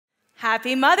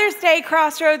Happy Mother's Day,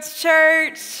 Crossroads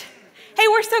Church. Hey,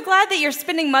 we're so glad that you're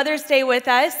spending Mother's Day with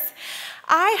us.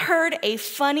 I heard a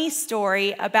funny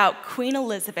story about Queen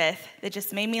Elizabeth that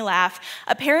just made me laugh.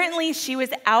 Apparently, she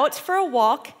was out for a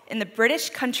walk in the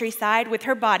British countryside with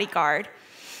her bodyguard,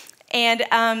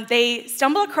 and they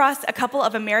stumbled across a couple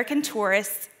of American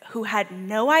tourists who had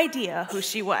no idea who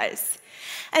she was.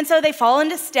 And so they fall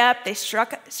into step, they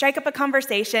strike up a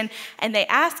conversation, and they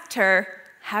asked her,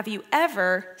 "Have you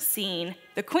ever seen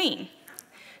the Queen?"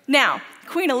 Now,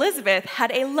 Queen Elizabeth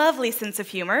had a lovely sense of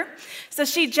humor, so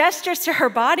she gestures to her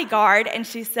bodyguard and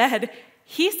she said,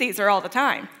 "He sees her all the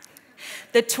time."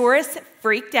 The tourists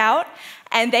freaked out,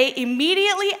 and they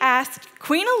immediately asked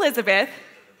Queen Elizabeth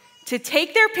to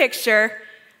take their picture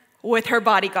with her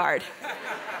bodyguard.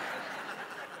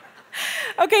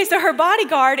 Okay, so her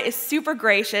bodyguard is super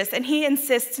gracious, and he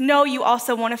insists, "No, you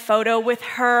also want a photo with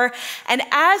her." And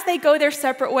as they go their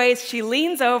separate ways, she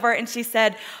leans over and she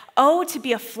said, "Oh, to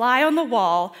be a fly on the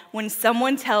wall when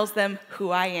someone tells them who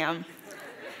I am."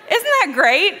 Isn't that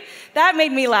great? That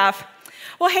made me laugh.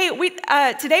 Well, hey,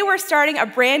 today we're starting a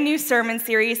brand new sermon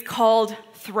series called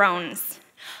Thrones.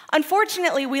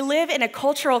 Unfortunately, we live in a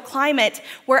cultural climate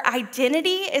where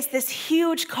identity is this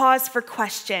huge cause for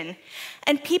question,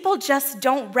 and people just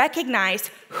don't recognize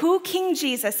who King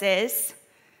Jesus is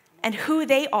and who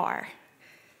they are.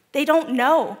 They don't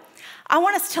know. I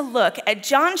want us to look at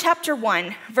John chapter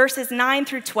 1, verses 9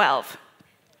 through 12.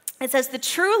 It says, "The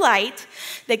true light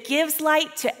that gives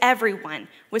light to everyone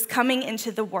was coming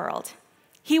into the world.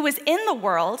 He was in the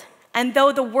world, and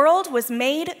though the world was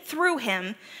made through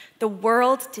him, the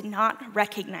world did not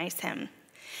recognize him.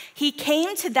 He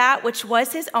came to that which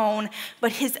was his own,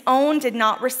 but his own did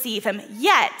not receive him.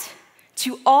 Yet,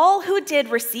 to all who did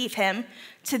receive him,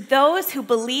 to those who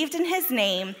believed in his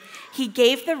name, he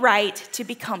gave the right to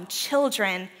become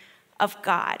children of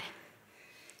God."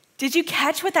 Did you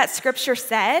catch what that scripture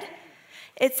said?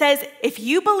 It says, if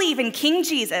you believe in King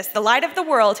Jesus, the light of the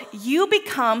world, you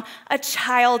become a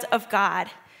child of God.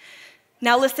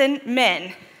 Now listen,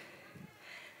 men.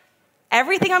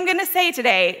 Everything I'm going to say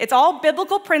today, it's all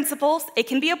biblical principles. It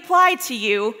can be applied to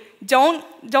you. Don't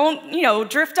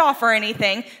drift off or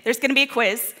anything. There's going to be a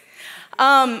quiz.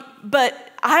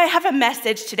 But I have a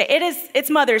message today. It's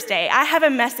Mother's Day. I have a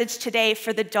message today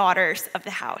for the daughters of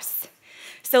the house.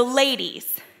 So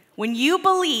ladies, when you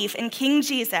believe in King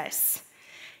Jesus,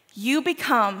 you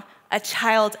become a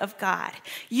child of God.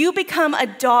 You become a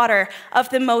daughter of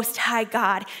the Most High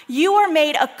God. You are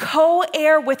made a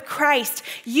co-heir with Christ.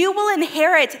 You will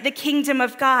inherit the kingdom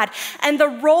of God. And the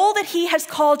role that he has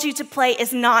called you to play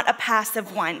is not a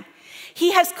passive one.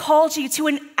 He has called you to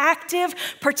an active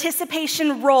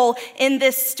participation role in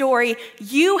this story.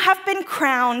 You have been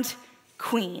crowned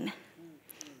queen.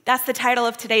 That's the title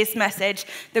of today's message,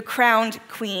 The Crowned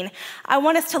Queen. I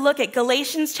want us to look at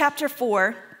Galatians chapter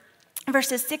 4,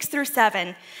 verses 6 through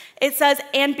 7. It says,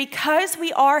 "And because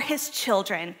we are his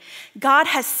children, God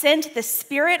has sent the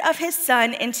Spirit of his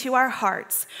Son into our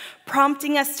hearts,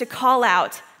 prompting us to call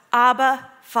out, 'Abba,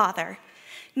 Father.'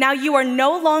 Now you are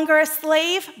no longer a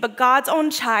slave, but God's own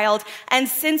child, and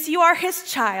since you are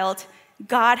his child,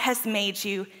 God has made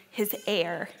you his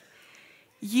heir.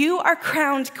 You are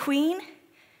crowned queen,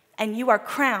 and you are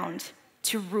crowned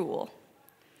to rule."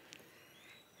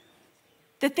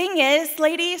 The thing is,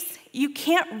 ladies, you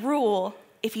can't rule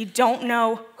if you don't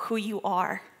know who you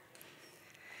are.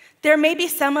 There may be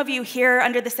some of you here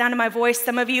under the sound of my voice,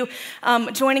 some of you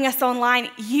joining us online,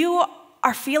 you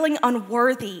are feeling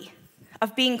unworthy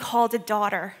of being called a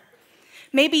daughter.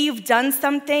 Maybe you've done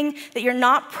something that you're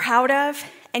not proud of,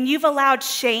 and you've allowed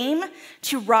shame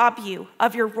to rob you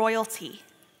of your royalty.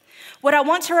 What I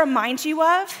want to remind you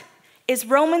of is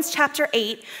Romans chapter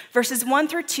 8, verses 1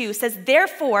 through 2 says,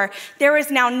 "Therefore, there is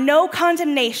now no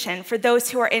condemnation for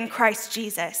those who are in Christ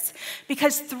Jesus,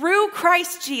 because through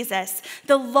Christ Jesus,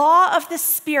 the law of the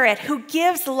Spirit who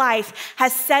gives life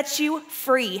has set you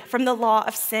free from the law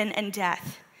of sin and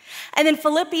death." And then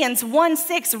Philippians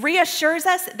 1:6 reassures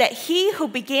us that he who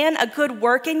began a good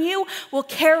work in you will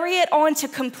carry it on to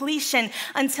completion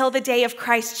until the day of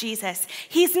Christ Jesus.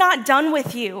 He's not done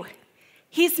with you.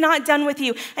 He's not done with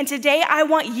you. And today I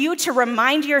want you to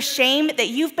remind your shame that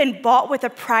you've been bought with a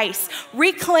price.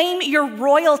 Reclaim your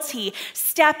royalty.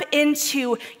 Step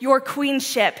into your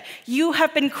queenship. You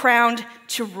have been crowned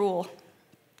to rule.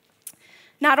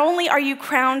 Not only are you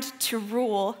crowned to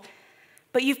rule,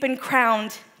 but you've been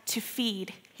crowned to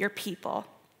feed your people.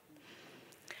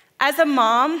 As a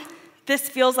mom, this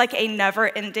feels like a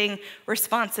never-ending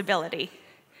responsibility.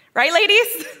 Right,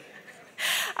 ladies?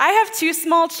 I have 2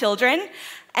 small children,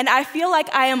 and I feel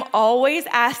like I am always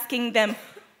asking them,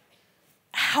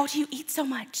 how do you eat so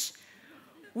much?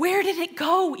 Where did it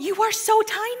go? You are so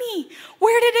tiny.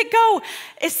 Where did it go?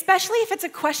 Especially if it's a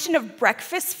question of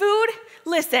breakfast food.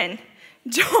 Listen,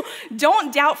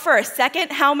 don't doubt for a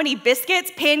second how many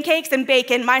biscuits, pancakes, and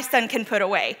bacon my son can put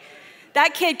away.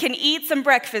 That kid can eat some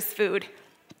breakfast food.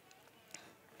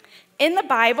 In the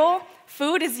Bible,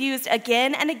 food is used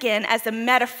again and again as a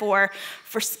metaphor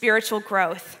for spiritual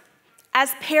growth.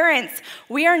 As parents,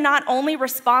 we are not only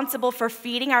responsible for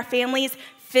feeding our families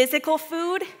physical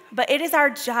food, but it is our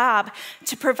job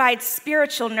to provide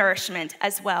spiritual nourishment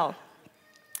as well.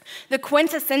 The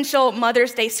quintessential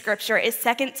Mother's Day scripture is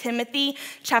 2 Timothy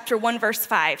chapter 1, verse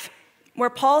 5, where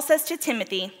Paul says to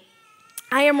Timothy,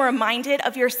 I am reminded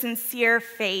of your sincere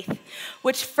faith,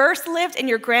 which first lived in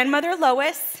your grandmother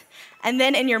Lois, and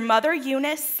then in your mother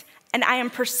Eunice, and I am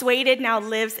persuaded now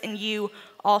lives in you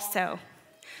also.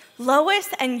 Lois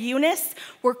and Eunice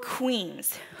were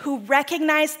queens who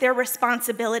recognized their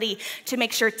responsibility to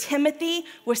make sure Timothy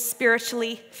was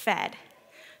spiritually fed.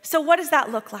 So what does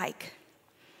that look like?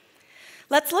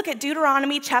 Let's look at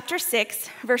Deuteronomy chapter 6,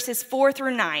 verses 4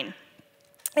 through 9.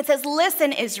 It says,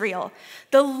 listen, Israel,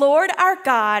 the Lord our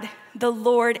God, the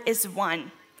Lord is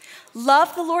one.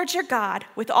 Love the Lord your God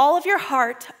with all of your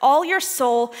heart, all your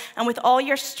soul, and with all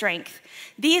your strength.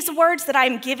 These words that I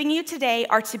am giving you today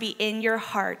are to be in your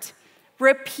heart.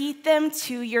 Repeat them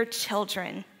to your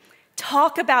children.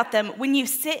 Talk about them when you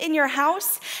sit in your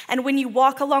house and when you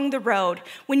walk along the road,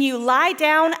 when you lie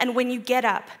down and when you get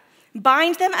up.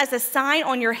 Bind them as a sign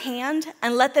on your hand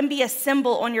and let them be a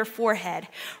symbol on your forehead.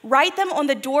 Write them on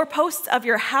the doorposts of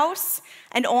your house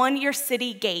and on your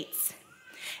city gates.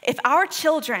 If our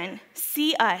children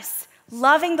see us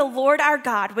loving the Lord our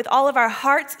God with all of our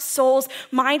hearts, souls,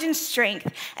 mind, and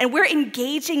strength, and we're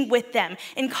engaging with them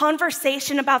in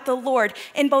conversation about the Lord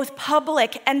in both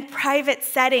public and private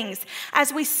settings,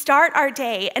 as we start our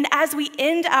day and as we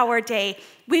end our day,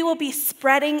 we will be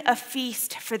spreading a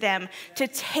feast for them to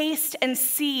taste and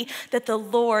see that the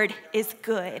Lord is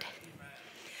good.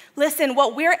 Listen,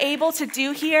 what we're able to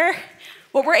do here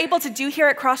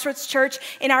at Crossroads Church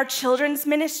in our children's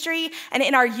ministry and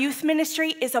in our youth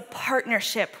ministry is a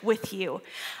partnership with you.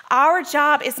 Our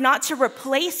job is not to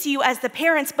replace you as the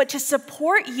parents, but to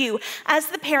support you as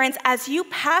the parents as you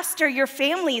pastor your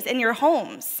families in your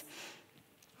homes.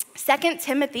 2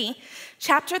 Timothy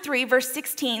chapter 3, verse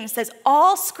 16 says,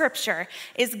 all scripture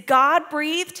is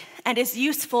God-breathed and is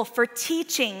useful for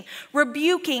teaching,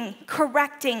 rebuking,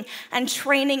 correcting, and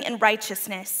training in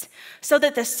righteousness, so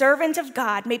that the servant of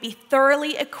God may be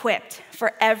thoroughly equipped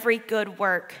for every good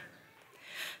work.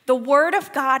 The word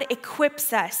of God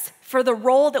equips us for the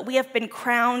role that we have been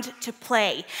crowned to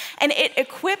play, and it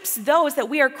equips those that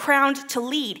we are crowned to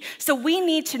lead. So we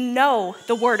need to know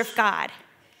the word of God.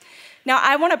 Now,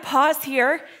 I want to pause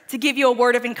here to give you a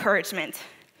word of encouragement.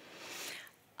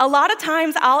 A lot of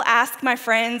times I'll ask my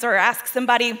friends or ask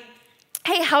somebody,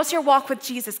 hey, how's your walk with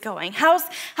Jesus going?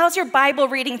 How's your Bible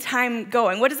reading time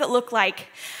going? What does it look like?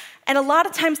 And a lot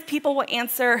of times people will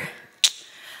answer,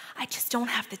 I just don't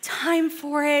have the time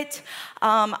for it.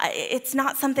 It's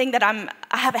not something that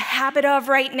I have a habit of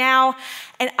right now.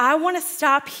 And I want to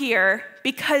stop here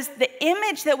because the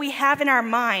image that we have in our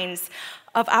minds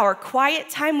of our quiet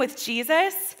time with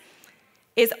Jesus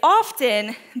is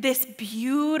often this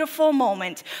beautiful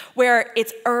moment where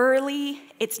it's early,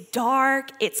 it's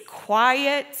dark, it's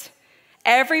quiet,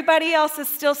 everybody else is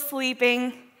still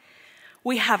sleeping.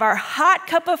 We have our hot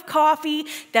cup of coffee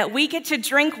that we get to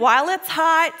drink while it's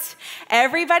hot.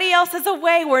 Everybody else is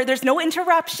away where there's no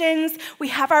interruptions. We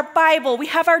have our Bible, we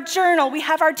have our journal, we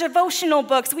have our devotional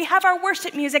books, we have our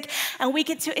worship music, and we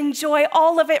get to enjoy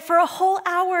all of it for a whole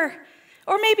hour.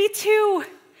 Or maybe 2.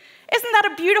 Isn't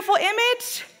that a beautiful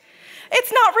image?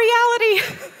 It's not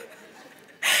reality.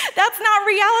 That's not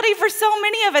reality for so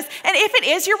many of us. And if it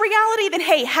is your reality, then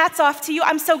hey, hats off to you.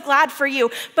 I'm so glad for you.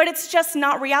 But it's just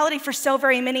not reality for so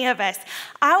very many of us.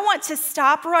 I want to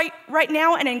stop right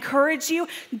now and encourage you.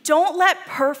 Don't let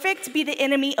perfect be the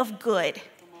enemy of good.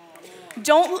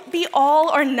 Don't be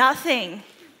all or nothing.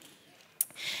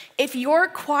 If your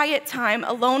quiet time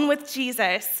alone with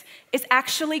Jesus is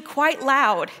actually quite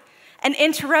loud and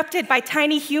interrupted by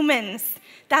tiny humans,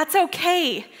 that's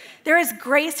okay. There is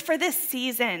grace for this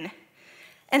season.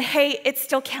 And hey, it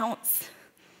still counts.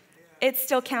 It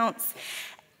still counts.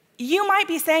 You might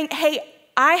be saying, hey,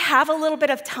 I have a little bit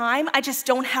of time, I just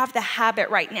don't have the habit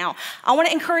right now. I want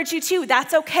to encourage you too,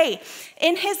 that's okay.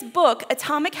 In his book,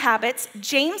 Atomic Habits,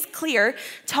 James Clear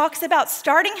talks about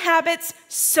starting habits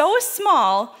so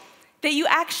small that you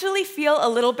actually feel a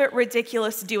little bit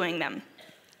ridiculous doing them.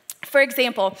 For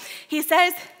example, he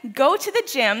says, go to the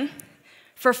gym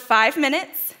for 5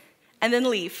 minutes and then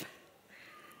leave.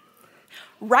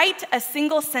 Write a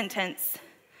single sentence.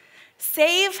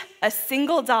 Save a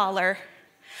single dollar.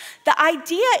 The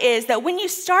idea is that when you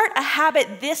start a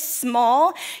habit this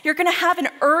small, you're gonna have an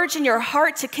urge in your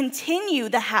heart to continue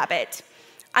the habit.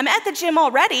 I'm at the gym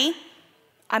already.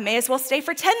 I may as well stay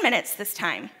for 10 minutes this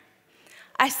time.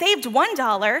 I saved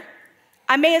 $1.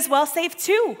 I may as well save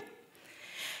 2.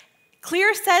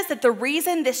 Clear says that the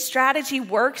reason this strategy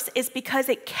works is because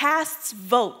it casts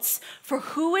votes for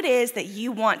who it is that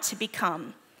you want to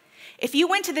become. If you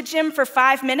went to the gym for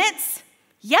 5 minutes,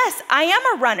 yes, I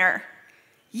am a runner.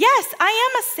 Yes, I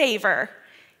am a saver.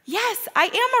 Yes, I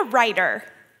am a writer.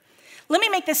 Let me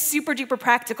make this super duper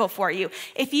practical for you.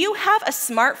 If you have a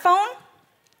smartphone,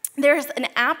 there's an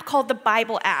app called the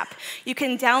Bible app. You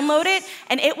can download it,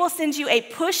 and it will send you a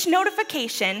push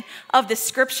notification of the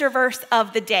scripture verse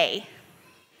of the day.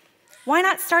 Why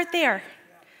not start there?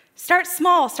 Start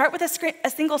small. Start with a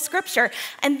single scripture,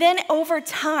 and then over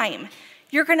time,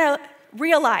 you're going to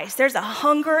realize there's a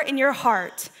hunger in your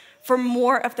heart for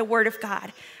more of the Word of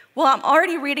God. Well, I'm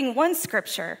already reading 1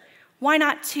 scripture. Why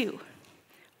not 2?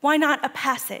 Why not a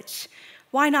passage?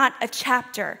 Why not a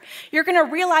chapter? You're gonna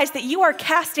realize that you are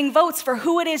casting votes for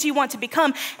who it is you want to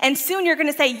become, and soon you're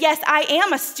gonna say, yes, I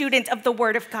am a student of the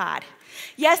Word of God.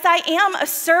 Yes, I am a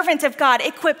servant of God,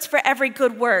 equipped for every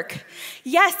good work.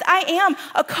 Yes, I am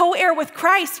a co-heir with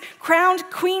Christ, crowned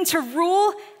queen to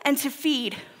rule and to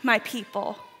feed my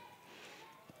people.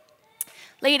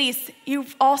 Ladies,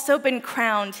 you've also been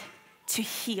crowned to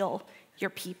heal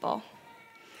your people.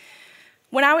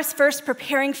 When I was first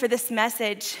preparing for this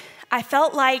message, I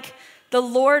felt like the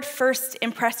Lord first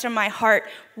impressed on my heart,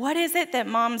 what is it that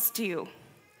moms do?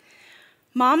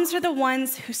 Moms are the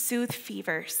ones who soothe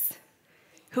fevers,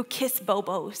 who kiss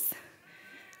bobos,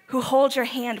 who hold your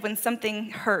hand when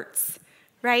something hurts,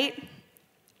 right?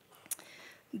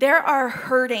 There are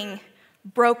hurting,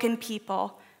 broken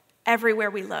people everywhere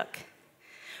we look.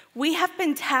 We have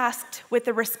been tasked with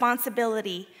the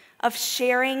responsibility of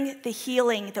sharing the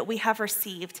healing that we have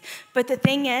received. But the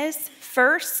thing is,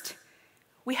 first,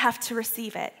 we have to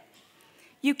receive it.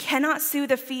 You cannot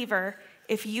soothe a fever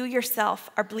if you yourself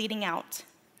are bleeding out.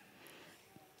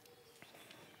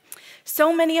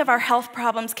 So many of our health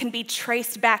problems can be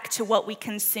traced back to what we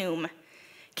consume.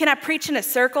 Can I preach in a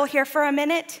circle here for a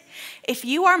minute? If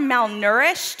you are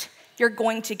malnourished, you're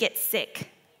going to get sick.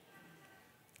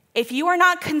 If you are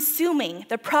not consuming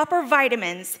the proper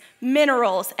vitamins,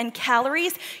 minerals, and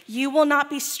calories, you will not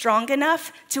be strong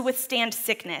enough to withstand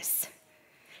sickness.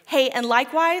 Hey, and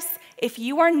likewise, if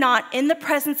you are not in the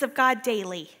presence of God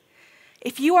daily,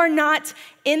 if you are not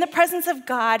in the presence of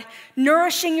God,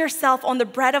 nourishing yourself on the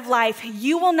bread of life,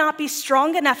 you will not be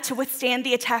strong enough to withstand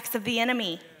the attacks of the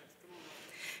enemy.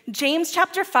 James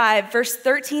chapter 5, verse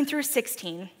 13 through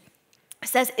 16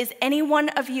 says, "Is any one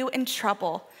of you in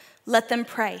trouble? Let them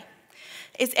pray.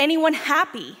 Is anyone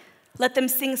happy? Let them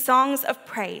sing songs of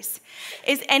praise.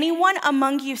 Is anyone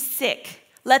among you sick?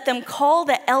 Let them call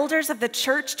the elders of the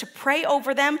church to pray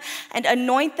over them and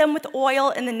anoint them with oil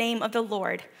in the name of the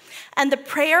Lord. And the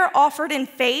prayer offered in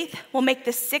faith will make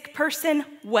the sick person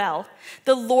well.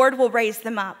 The Lord will raise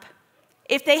them up.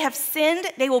 If they have sinned,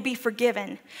 they will be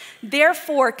forgiven.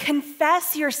 Therefore,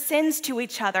 confess your sins to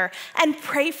each other and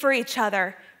pray for each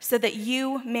other so that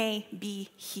you may be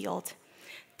healed.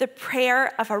 The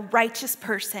prayer of a righteous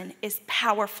person is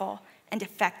powerful and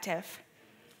effective."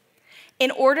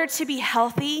 In order to be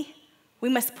healthy, we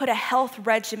must put a health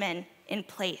regimen in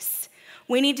place.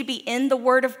 We need to be in the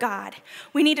Word of God.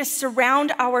 We need to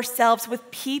surround ourselves with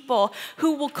people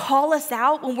who will call us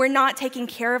out when we're not taking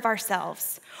care of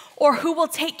ourselves, or who will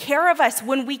take care of us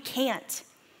when we can't.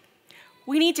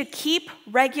 We need to keep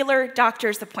regular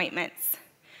doctor's appointments.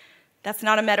 That's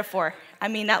not a metaphor. I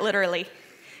mean that literally.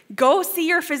 Go see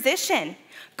your physician.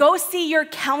 Go see your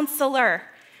counselor.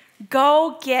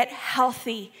 Go get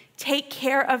healthy. Take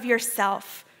care of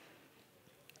yourself.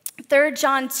 3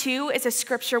 John 2 is a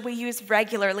scripture we use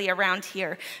regularly around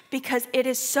here because it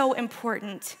is so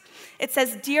important. It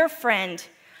says, "Dear friend,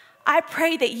 I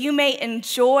pray that you may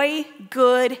enjoy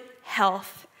good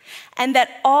health and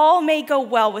that all may go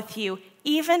well with you,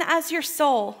 even as your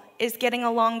soul is getting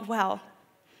along well."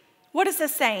 What is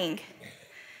this saying?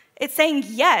 It's saying,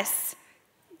 yes,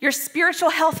 your spiritual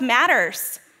health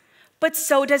matters, but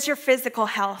so does your physical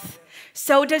health.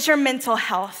 So does your mental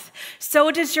health.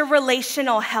 So does your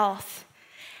relational health.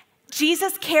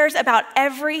 Jesus cares about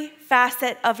every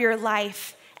facet of your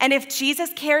life. And if Jesus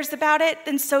cares about it,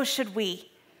 then so should we.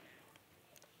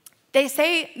 They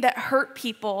say that hurt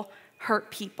people,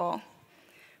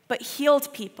 but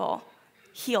healed people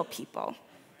heal people.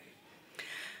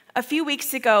 A few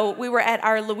weeks ago, we were at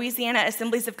our Louisiana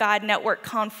Assemblies of God Network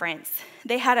conference.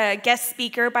 They had a guest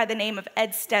speaker by the name of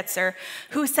Ed Stetzer,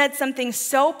 who said something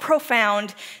so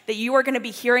profound that you are going to be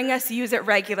hearing us use it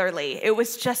regularly. It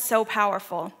was just so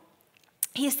powerful.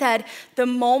 He said, "The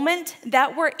moment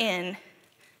that we're in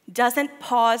doesn't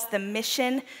pause the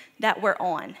mission that we're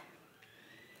on."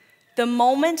 The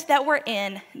moment that we're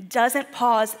in doesn't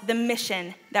pause the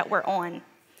mission that we're on.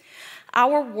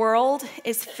 Our world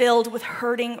is filled with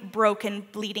hurting, broken,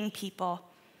 bleeding people.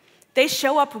 They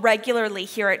show up regularly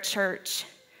here at church,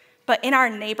 but in our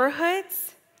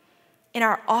neighborhoods, in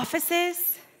our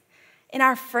offices, in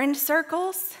our friend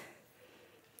circles,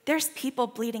 there's people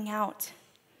bleeding out.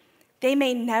 They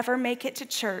may never make it to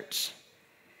church,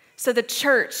 so the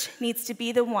church needs to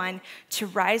be the one to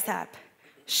rise up,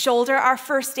 shoulder our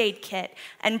first aid kit,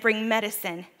 and bring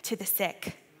medicine to the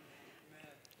sick.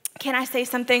 Can I say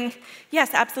something?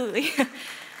 Yes, absolutely.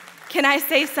 Can I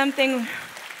say something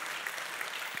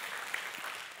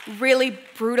really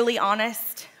brutally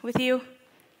honest with you?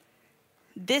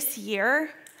 This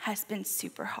year has been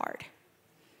super hard.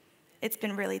 It's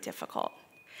been really difficult.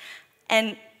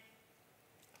 And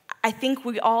I think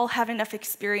we all have enough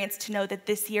experience to know that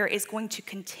this year is going to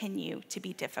continue to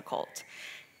be difficult.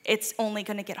 It's only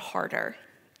going to get harder.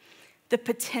 The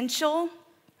potential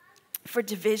for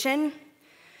division,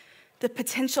 the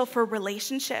potential for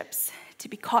relationships to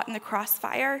be caught in the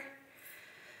crossfire,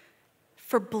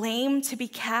 for blame to be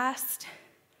cast,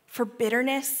 for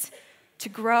bitterness to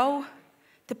grow,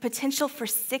 the potential for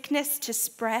sickness to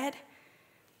spread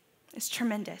is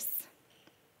tremendous.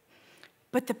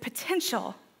 But the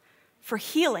potential for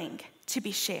healing to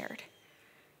be shared,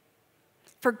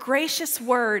 for gracious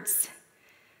words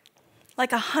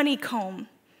like a honeycomb,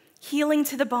 healing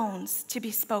to the bones to be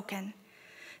spoken,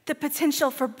 the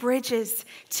potential for bridges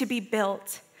to be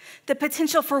built, the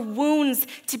potential for wounds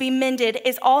to be mended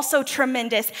is also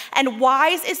tremendous. And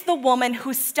wise is the woman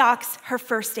who stocks her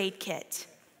first aid kit.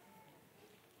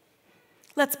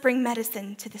 Let's bring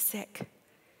medicine to the sick.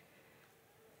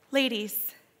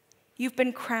 Ladies, you've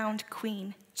been crowned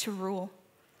queen to rule.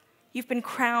 You've been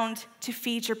crowned to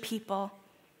feed your people.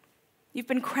 You've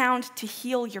been crowned to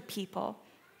heal your people.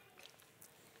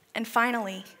 And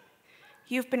finally,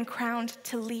 you've been crowned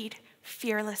to lead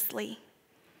fearlessly.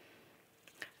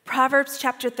 Proverbs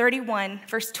chapter 31,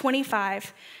 verse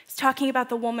 25, is talking about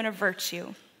the woman of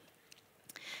virtue.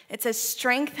 It says,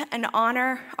 "Strength and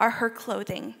honor are her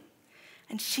clothing,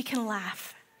 and she can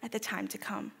laugh at the time to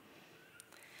come."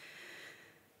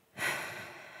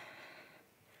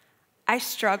 I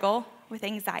struggle with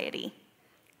anxiety.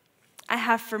 I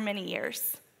have for many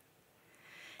years.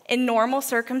 In normal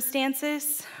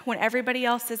circumstances, when everybody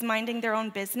else is minding their own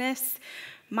business,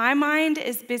 my mind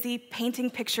is busy painting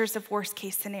pictures of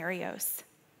worst-case scenarios.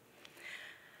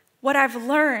 What I've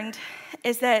learned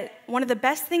is that one of the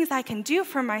best things I can do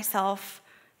for myself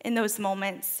in those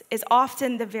moments is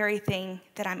often the very thing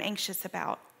that I'm anxious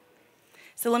about.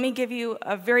 So let me give you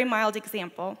a very mild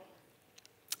example.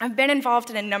 I've been involved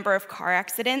in a number of car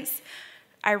accidents.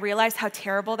 I realize how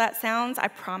terrible that sounds. I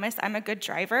promise I'm a good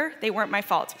driver. They weren't my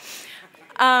fault.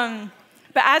 But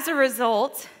as a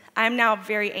result, I'm now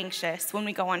very anxious when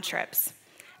we go on trips.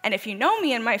 And if you know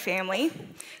me and my family,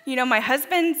 you know my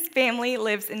husband's family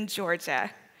lives in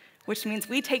Georgia, which means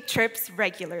we take trips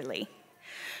regularly.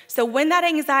 So when that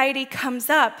anxiety comes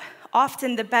up,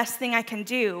 often the best thing I can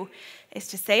do is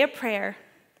to say a prayer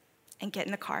and get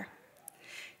in the car.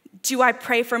 Do I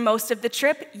pray for most of the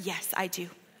trip? Yes, I do.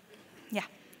 Yeah.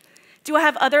 Do I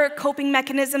have other coping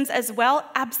mechanisms as well?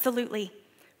 Absolutely.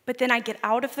 But then I get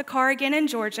out of the car again in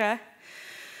Georgia,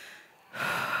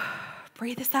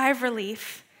 breathe a sigh of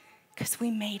relief, because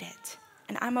we made it,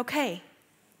 and I'm okay.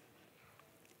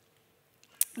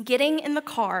 Getting in the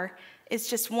car is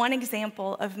just one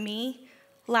example of me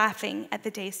laughing at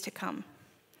the days to come.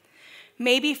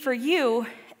 Maybe for you,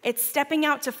 it's stepping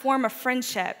out to form a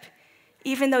friendship,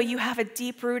 even though you have a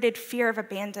deep-rooted fear of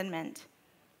abandonment.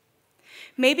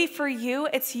 Maybe for you,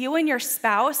 it's you and your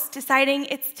spouse deciding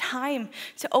it's time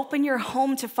to open your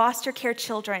home to foster care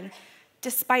children,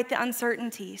 despite the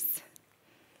uncertainties.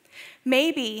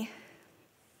 Maybe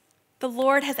the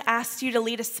Lord has asked you to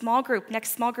lead a small group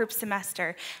next small group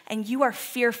semester, and you are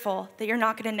fearful that you're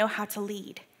not going to know how to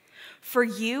lead. For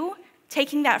you,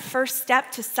 taking that first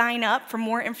step to sign up for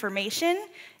more information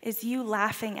is you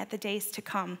laughing at the days to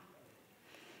come.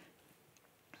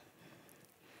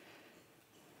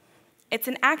 It's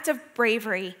an act of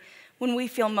bravery when we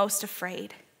feel most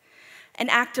afraid, an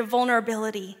act of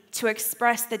vulnerability to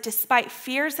express that despite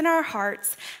fears in our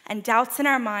hearts and doubts in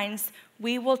our minds,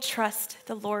 we will trust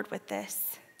the Lord with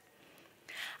this.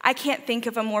 I can't think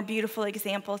of a more beautiful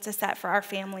example to set for our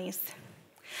families.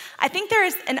 I think there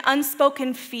is an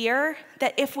unspoken fear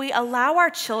that if we allow our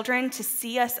children to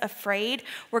see us afraid,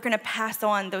 we're going to pass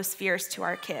on those fears to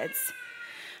our kids.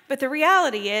 But the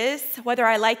reality is, whether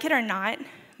I like it or not,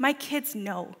 my kids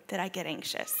know that I get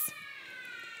anxious.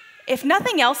 If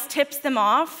nothing else tips them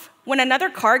off, when another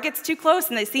car gets too close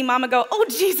and they see mama go, oh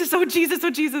Jesus, oh Jesus,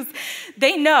 oh Jesus,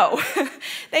 they know.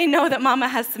 They know that mama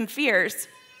has some fears.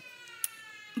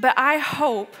 But I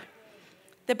hope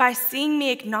that by seeing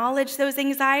me acknowledge those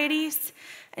anxieties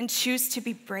and choose to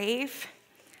be brave,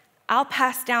 I'll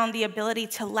pass down the ability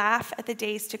to laugh at the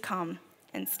days to come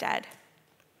instead.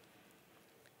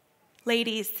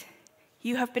 Ladies,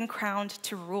 you have been crowned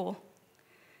to rule,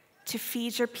 to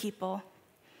feed your people,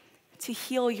 to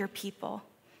heal your people,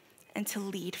 and to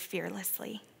lead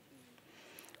fearlessly.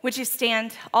 Would you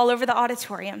stand all over the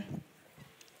auditorium?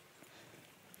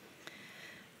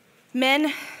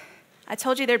 Men, I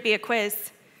told you there'd be a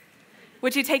quiz.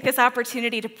 Would you take this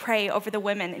opportunity to pray over the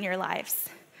women in your lives?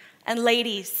 And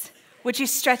ladies, would you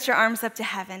stretch your arms up to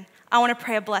heaven? I want to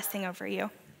pray a blessing over you.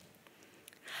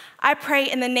 I pray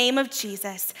in the name of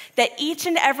Jesus that each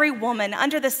and every woman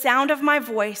under the sound of my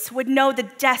voice would know the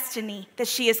destiny that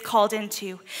she is called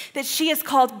into, that she is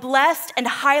called blessed and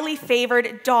highly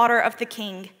favored daughter of the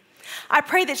King. I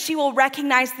pray that she will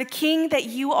recognize the King that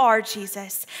you are,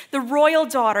 Jesus, the royal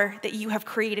daughter that you have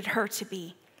created her to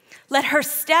be. Let her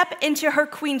step into her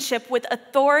queenship with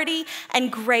authority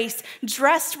and grace,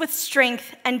 dressed with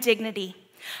strength and dignity.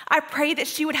 I pray that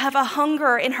she would have a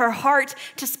hunger in her heart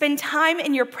to spend time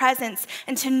in your presence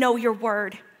and to know your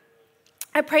word.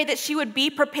 I pray that she would be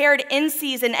prepared in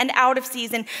season and out of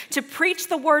season to preach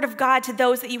the word of God to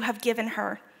those that you have given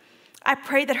her. I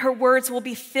pray that her words will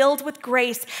be filled with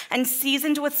grace and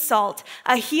seasoned with salt,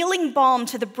 a healing balm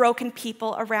to the broken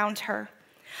people around her.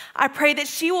 I pray that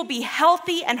she will be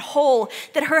healthy and whole,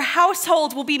 that her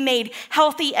household will be made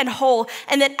healthy and whole,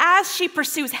 and that as she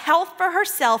pursues health for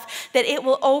herself, that it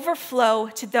will overflow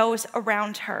to those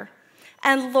around her.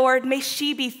 And Lord, may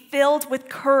she be filled with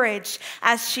courage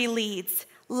as she leads,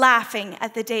 laughing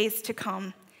at the days to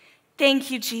come.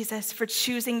 Thank you, Jesus, for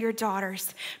choosing your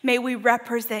daughters. May we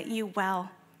represent you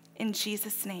well. In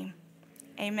Jesus' name,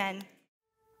 amen.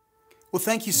 Well,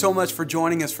 thank you so much for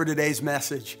joining us for today's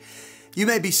message. You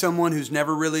may be someone who's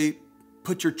never really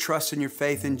put your trust and your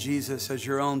faith in Jesus as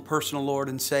your own personal Lord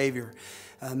and Savior.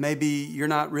 Maybe you're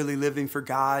not really living for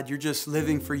God, you're just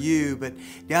living for you, but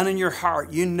down in your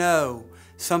heart, you know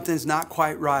something's not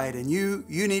quite right and you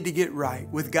need to get right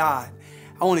with God.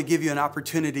 I want to give you an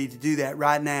opportunity to do that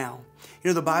right now. You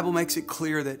know, the Bible makes it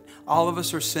clear that all of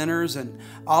us are sinners and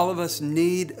all of us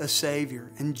need a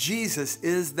Savior. And Jesus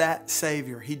is that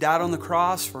Savior. He died on the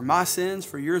cross for my sins,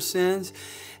 for your sins.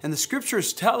 And the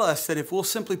scriptures tell us that if we'll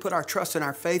simply put our trust and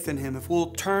our faith in Him, if we'll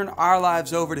turn our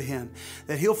lives over to Him,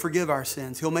 that He'll forgive our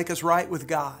sins. He'll make us right with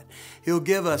God. He'll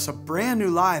give us a brand new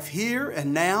life here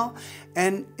and now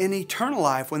and an eternal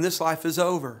life when this life is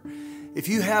over. If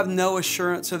you have no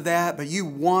assurance of that, but you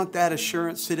want that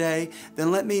assurance today, then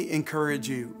let me encourage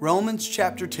you. Romans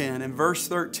chapter 10 and verse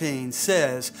 13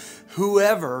 says,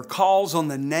 whoever calls on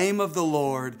the name of the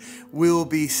Lord will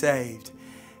be saved.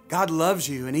 God loves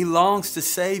you and He longs to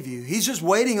save you. He's just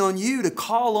waiting on you to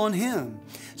call on Him.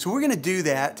 So we're going to do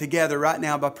that together right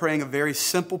now by praying a very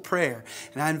simple prayer.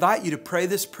 And I invite you to pray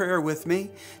this prayer with me.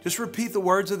 Just repeat the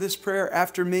words of this prayer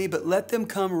after me, but let them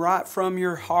come right from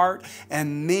your heart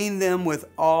and mean them with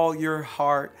all your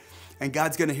heart. And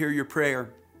God's going to hear your prayer.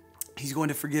 He's going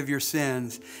to forgive your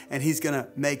sins and He's going to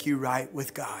make you right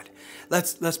with God.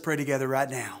 Let's pray together right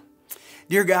now.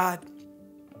 Dear God,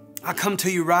 I come to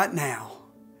you right now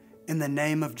in the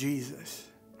name of Jesus.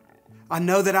 I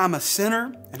know that I'm a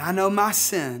sinner and I know my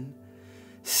sin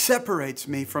separates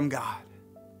me from God.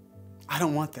 I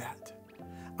don't want that.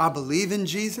 I believe in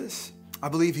Jesus. I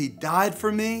believe He died for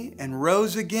me and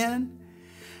rose again.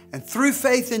 And through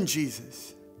faith in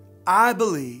Jesus, I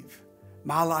believe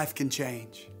my life can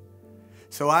change.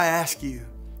 So I ask you,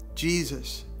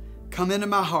 Jesus, come into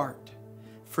my heart,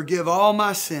 forgive all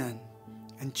my sin,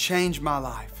 and change my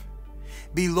life.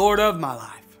 Be Lord of my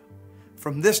life.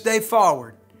 From this day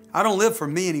forward, I don't live for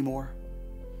me anymore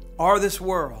or this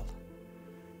world.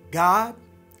 God,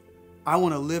 I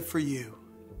want to live for you.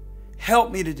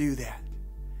 Help me to do that.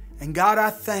 And God, I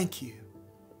thank you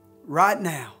right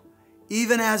now,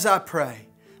 even as I pray,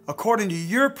 according to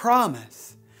your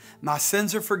promise, my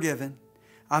sins are forgiven.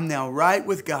 I'm now right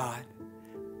with God.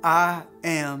 I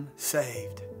am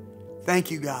saved. Thank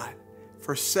you, God,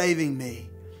 for saving me.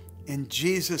 In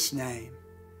Jesus' name,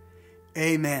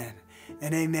 amen.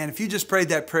 And amen. If you just prayed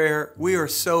that prayer, we are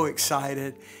so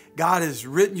excited. God has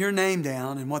written your name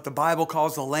down in what the Bible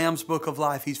calls the Lamb's Book of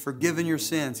Life. He's forgiven your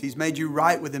sins. He's made you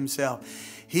right with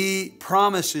Himself. He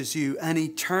promises you an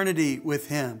eternity with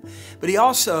Him. But He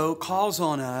also calls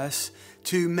on us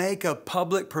to make a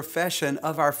public profession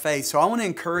of our faith. So I want to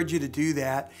encourage you to do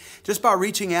that just by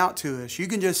reaching out to us. You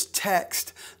can just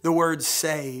text the word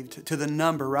SAVED to the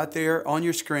number right there on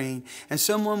your screen, and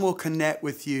someone will connect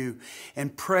with you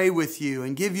and pray with you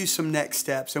and give you some next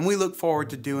steps. And we look forward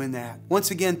to doing that.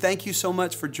 Once again, thank you so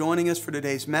much for joining us for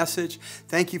today's message.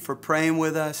 Thank you for praying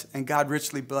with us, and God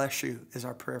richly bless you is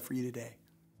our prayer for you today.